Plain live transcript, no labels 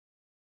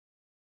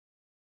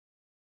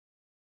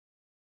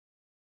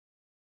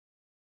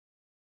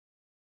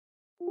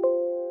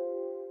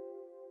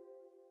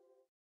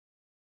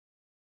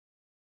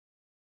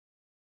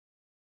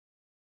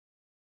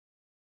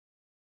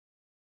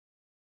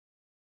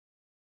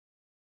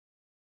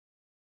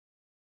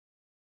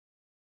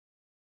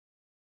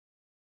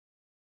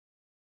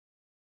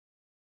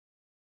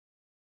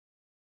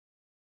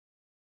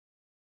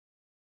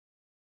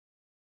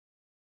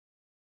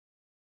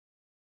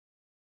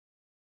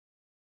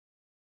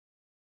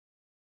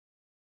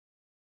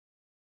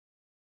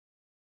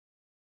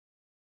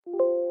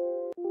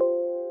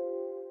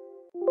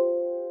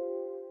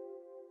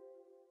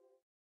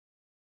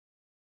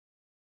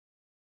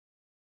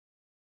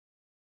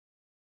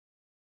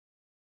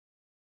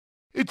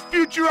It's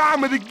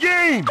Futurama the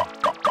game!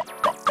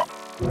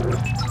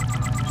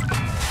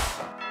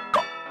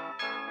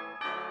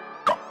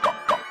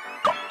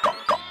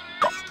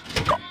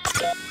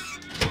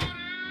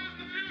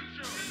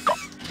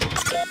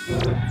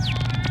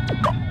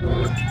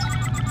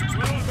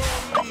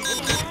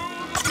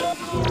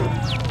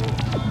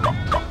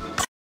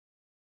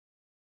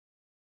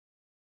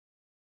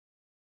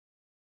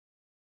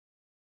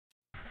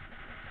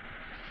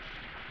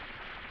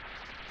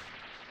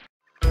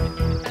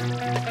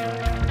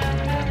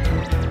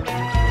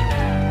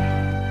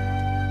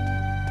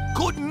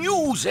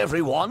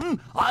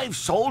 Everyone, I've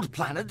sold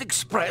Planet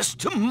Express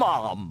to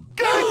Mom.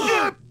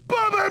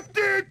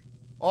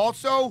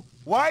 Also,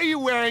 why are you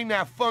wearing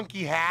that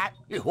funky hat?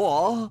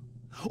 What?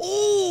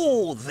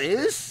 Oh,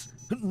 this?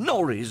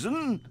 No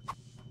reason.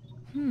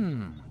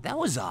 That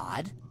was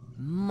odd.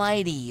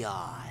 Mighty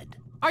odd.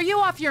 Are you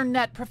off your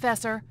nut,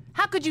 Professor?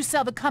 How could you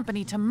sell the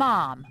company to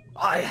Mom?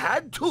 I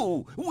had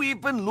to.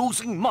 We've been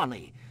losing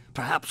money.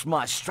 Perhaps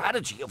my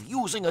strategy of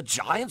using a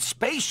giant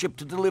spaceship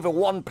to deliver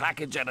one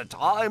package at a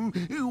time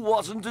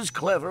wasn't as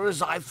clever as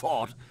I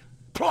thought.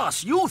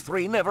 Plus, you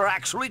three never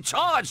actually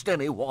charged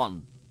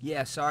anyone.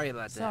 Yeah, sorry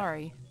about that.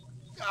 Sorry.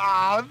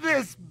 Ah,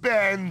 this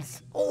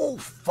bends. Oh,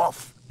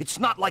 fuff. It's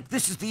not like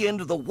this is the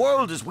end of the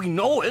world as we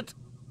know it.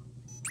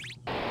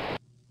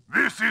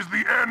 This is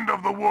the end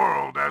of the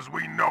world as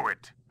we know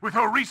it. With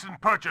her recent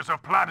purchase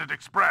of Planet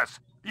Express,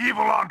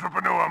 evil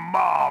entrepreneur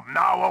Mom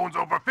now owns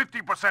over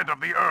 50%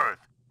 of the Earth,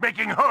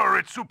 making her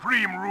its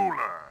supreme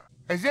ruler.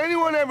 Has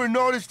anyone ever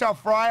noticed how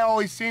Fry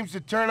always seems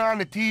to turn on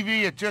the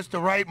TV at just the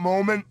right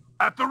moment?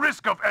 At the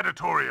risk of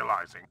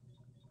editorializing,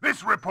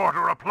 this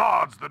reporter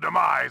applauds the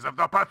demise of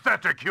the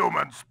pathetic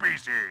human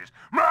species.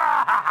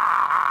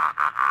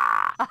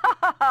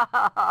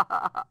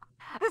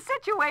 The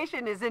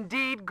situation is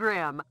indeed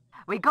grim.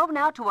 We go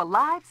now to a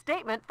live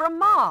statement from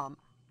Mom.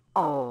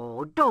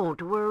 Oh,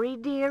 don't worry,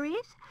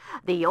 dearies.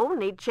 The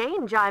only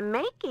change I'm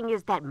making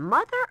is that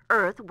Mother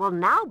Earth will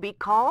now be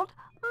called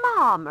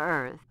Mom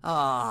Earth.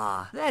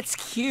 Aw, that's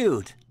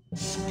cute.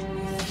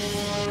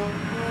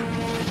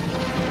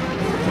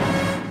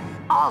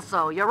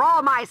 Also, you're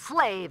all my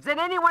slaves, and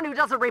anyone who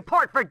doesn't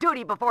report for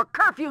duty before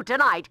curfew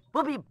tonight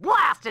will be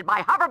blasted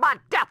by Hoverbot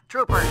Death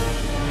Troopers.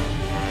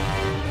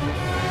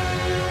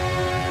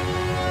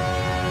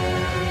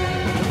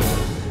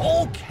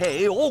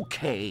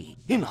 Okay.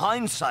 In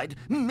hindsight,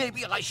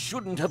 maybe I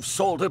shouldn't have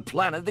sold her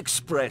Planet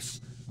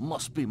Express.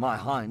 Must be my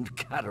hind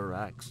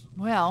cataracts.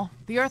 Well,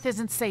 the Earth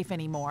isn't safe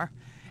anymore.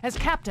 As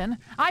captain,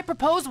 I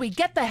propose we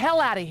get the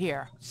hell out of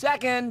here.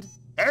 Second.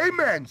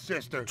 Amen,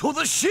 sister. To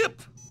the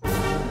ship!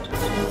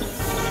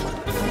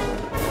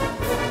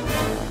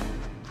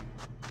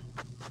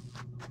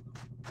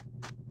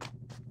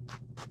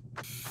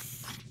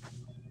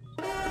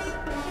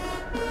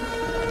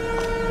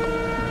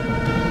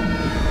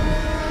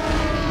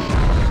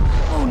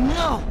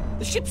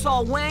 The ship's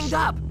all wanged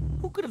up.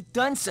 Who could have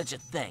done such a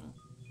thing?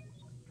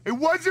 It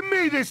wasn't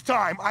me this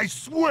time, I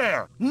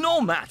swear! No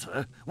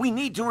matter. We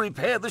need to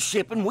repair the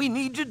ship and we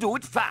need to do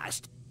it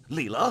fast.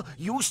 Leela,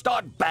 you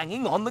start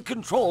banging on the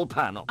control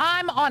panel.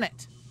 I'm on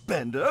it.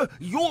 Bender,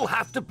 you'll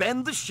have to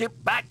bend the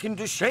ship back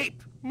into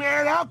shape.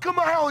 Man, how come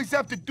I always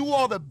have to do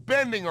all the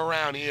bending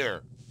around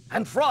here?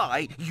 And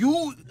Fry,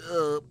 you,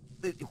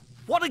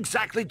 what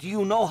exactly do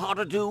you know how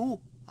to do?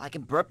 I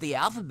can burp the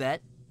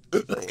alphabet.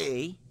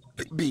 A,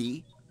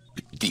 B,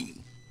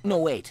 D. No,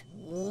 wait.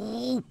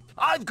 Ooh,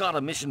 I've got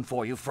a mission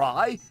for you,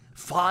 Fry.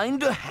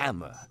 Find a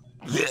hammer.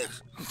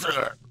 Yes,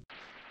 sir.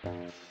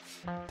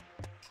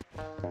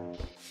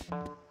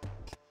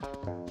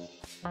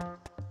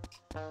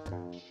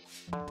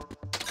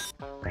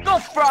 Go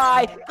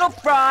Fry! Go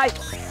Fry!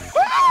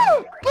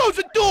 Woo! Close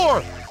the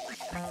door!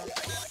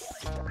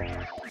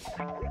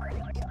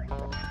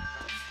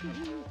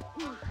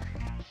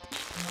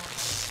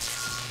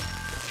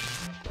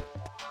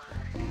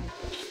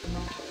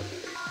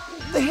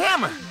 The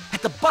hammer!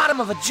 At the bottom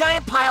of a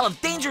giant pile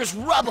of dangerous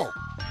rubble!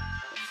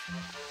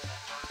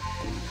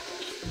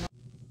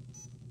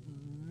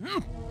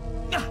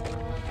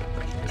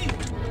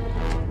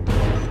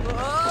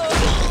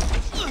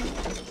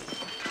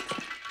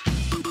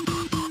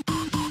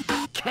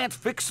 Can't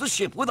fix the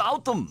ship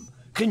without them.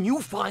 Can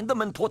you find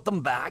them and put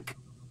them back?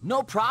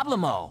 No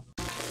problemo.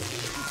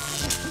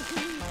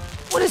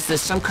 What is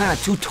this, some kind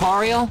of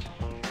tutorial?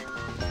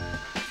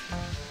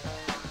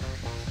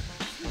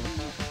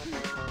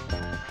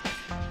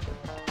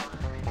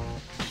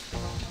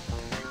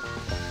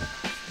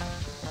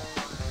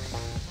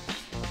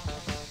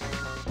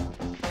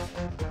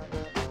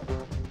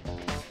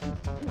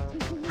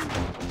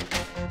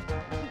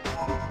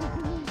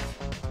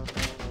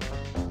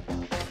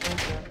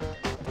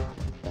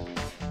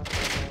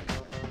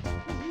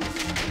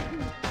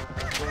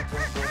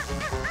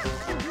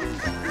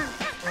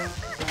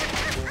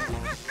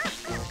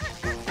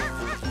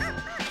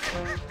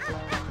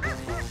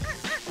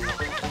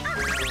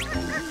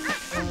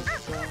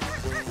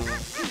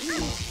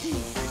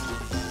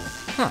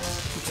 Huh.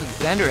 Looks like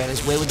Bender had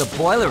his way with the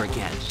boiler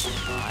again.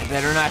 I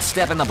better not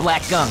step in the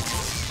black gunk.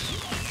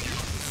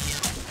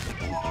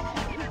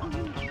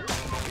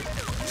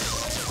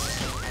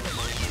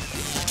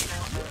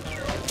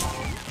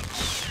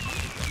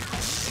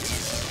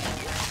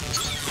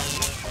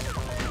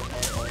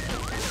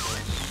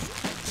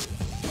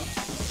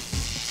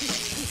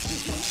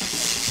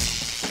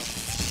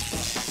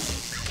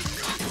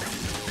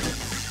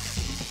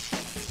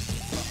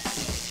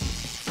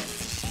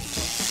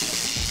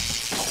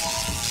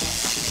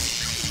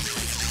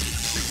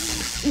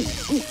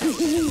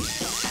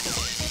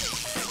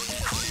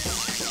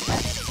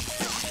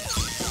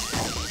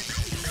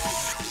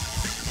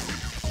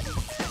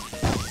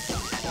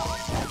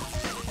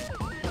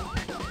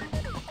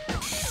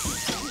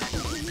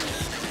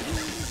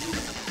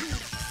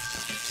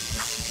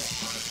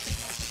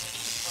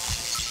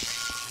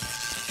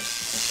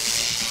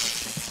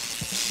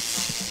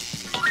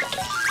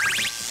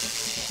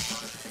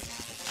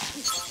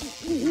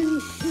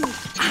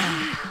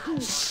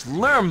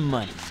 Slurm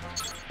money.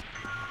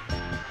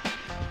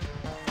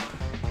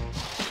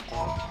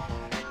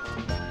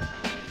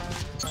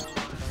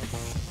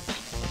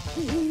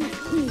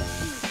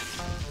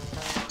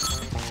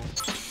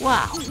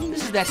 Wow,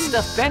 this is that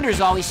stuff Bender's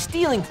always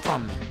stealing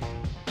from me.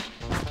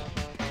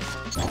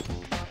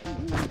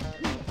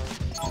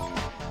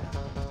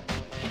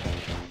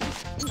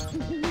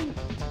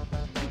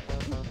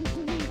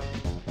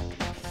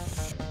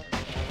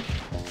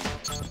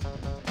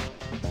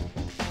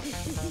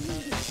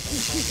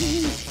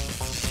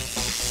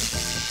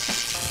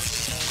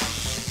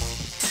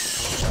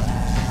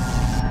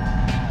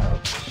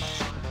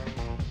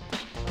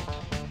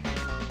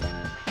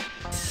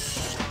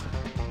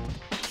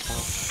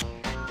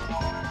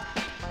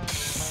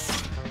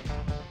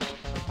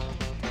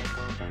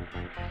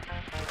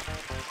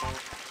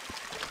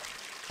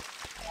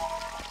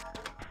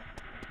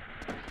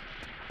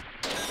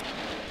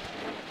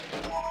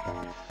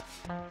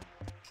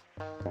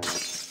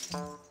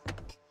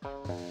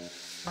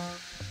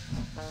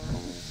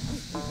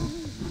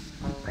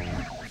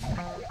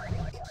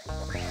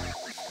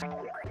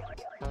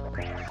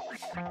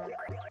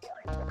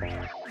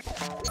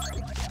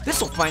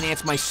 This'll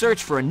finance my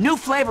search for a new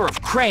flavor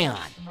of crayon.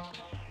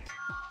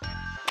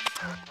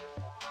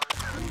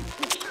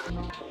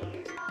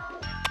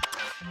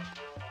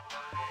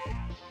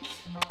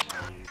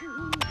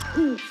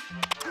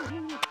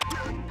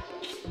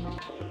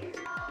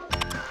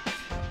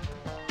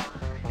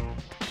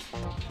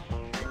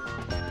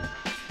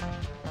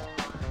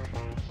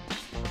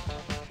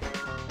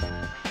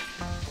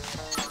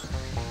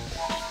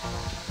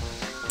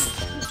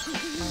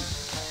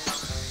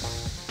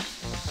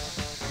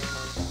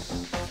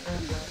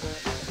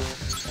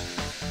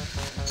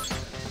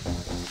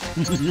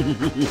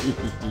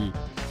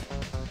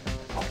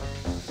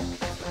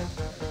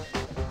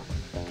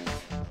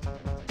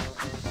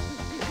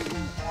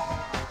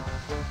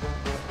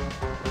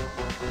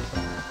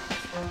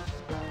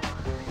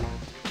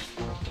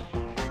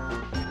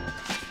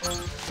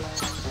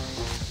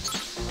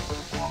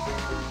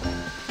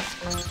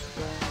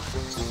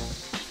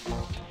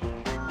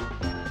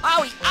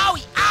 Owie,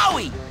 owie,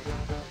 owie!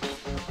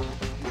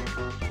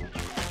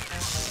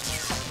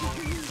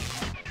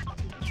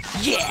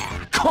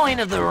 Yeah, coin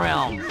of the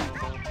realm.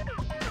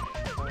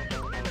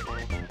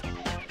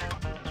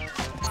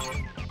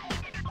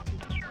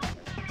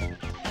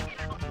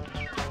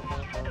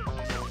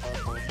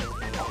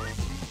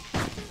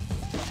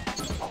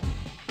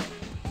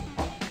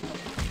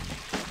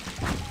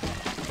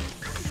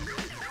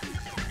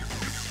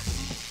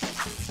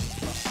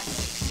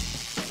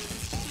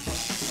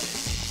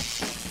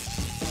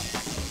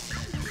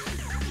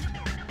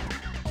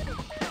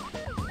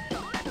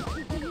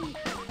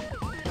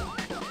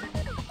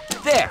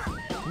 There!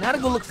 Now to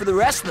go look for the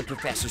rest of the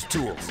professor's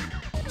tools.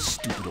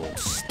 Stupid old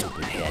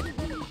stupid head.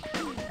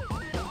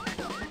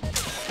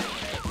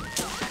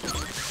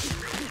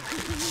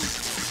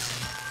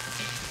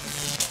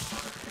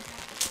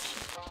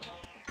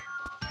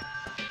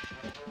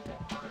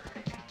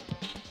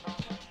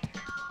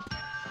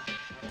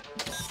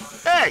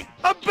 Hey,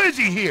 I'm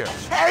busy here.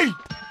 Hey!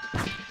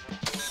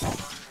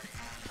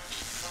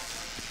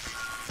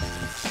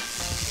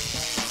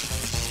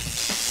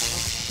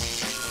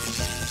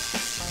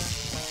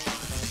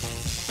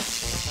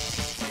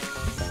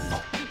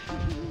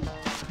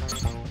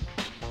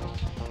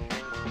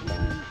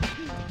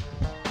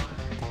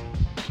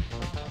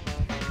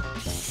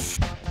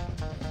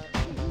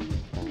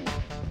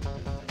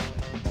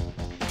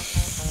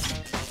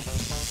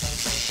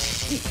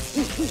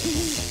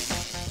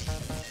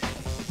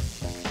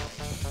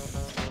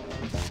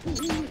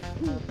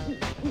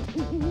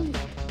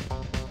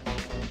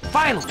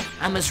 Finally,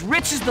 I'm as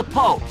rich as the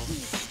Pope.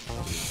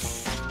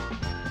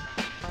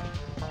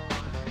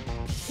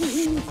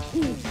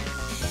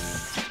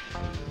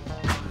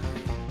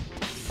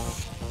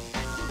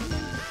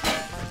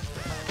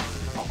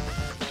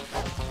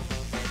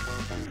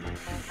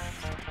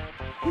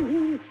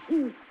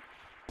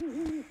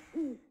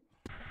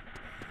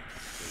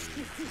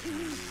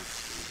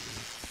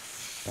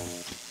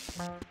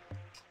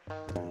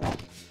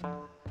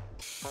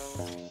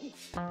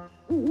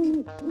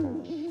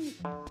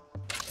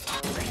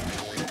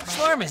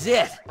 Swarm is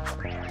it.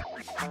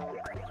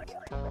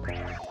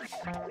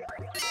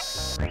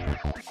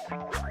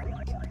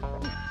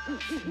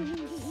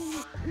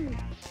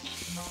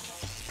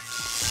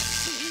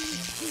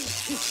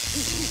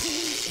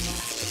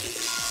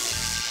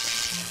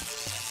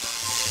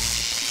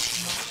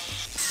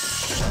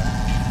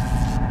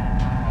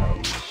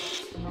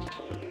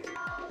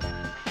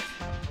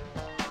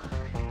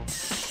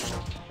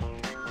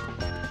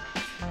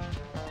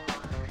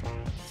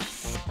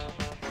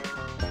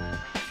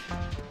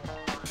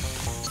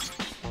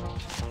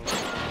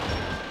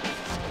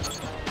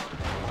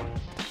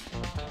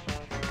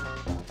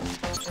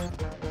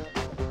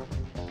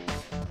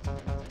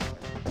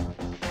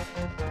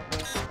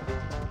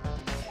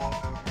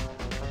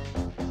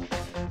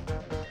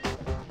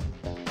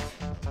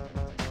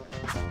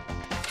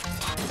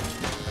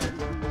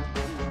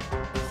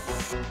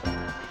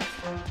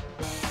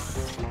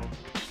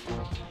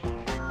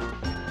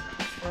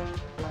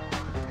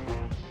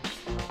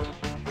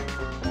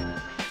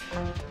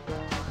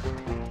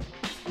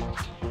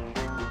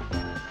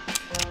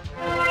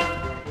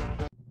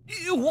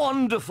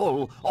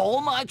 Wonderful!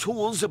 All my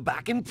tools are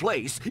back in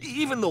place,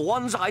 even the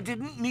ones I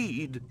didn't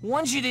need.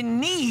 Ones you didn't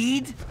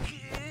need?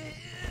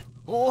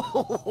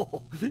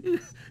 Oh,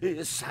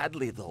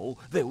 sadly though,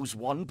 there was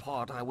one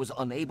part I was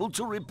unable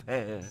to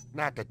repair.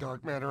 Not the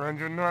dark matter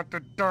engine, not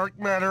the dark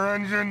matter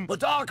engine. The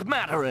dark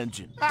matter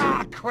engine.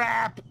 Ah,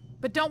 crap!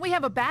 But don't we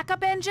have a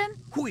backup engine?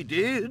 We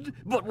did,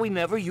 but we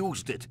never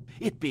used it.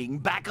 It being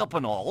backup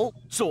and all,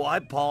 so I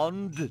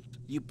pawned it.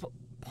 You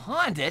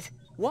pawned it?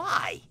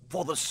 Why?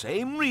 For the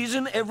same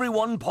reason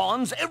everyone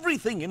pawns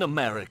everything in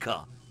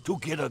America. To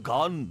get a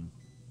gun.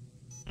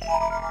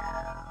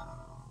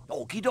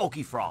 Okie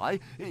dokie, Fry.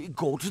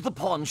 Go to the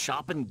pawn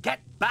shop and get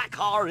back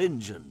our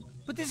engine.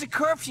 But there's a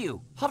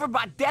curfew.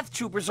 Hoverbot death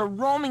troopers are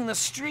roaming the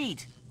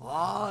street.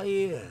 Ah,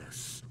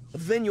 yes.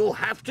 Then you'll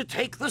have to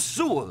take the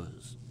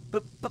sewers.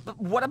 But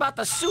what about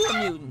the sewer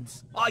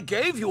mutants? I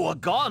gave you a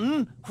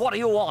gun. What do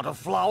you want, a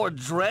flowered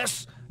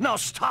dress? Now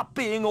stop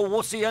being a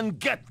wussy and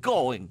get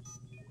going.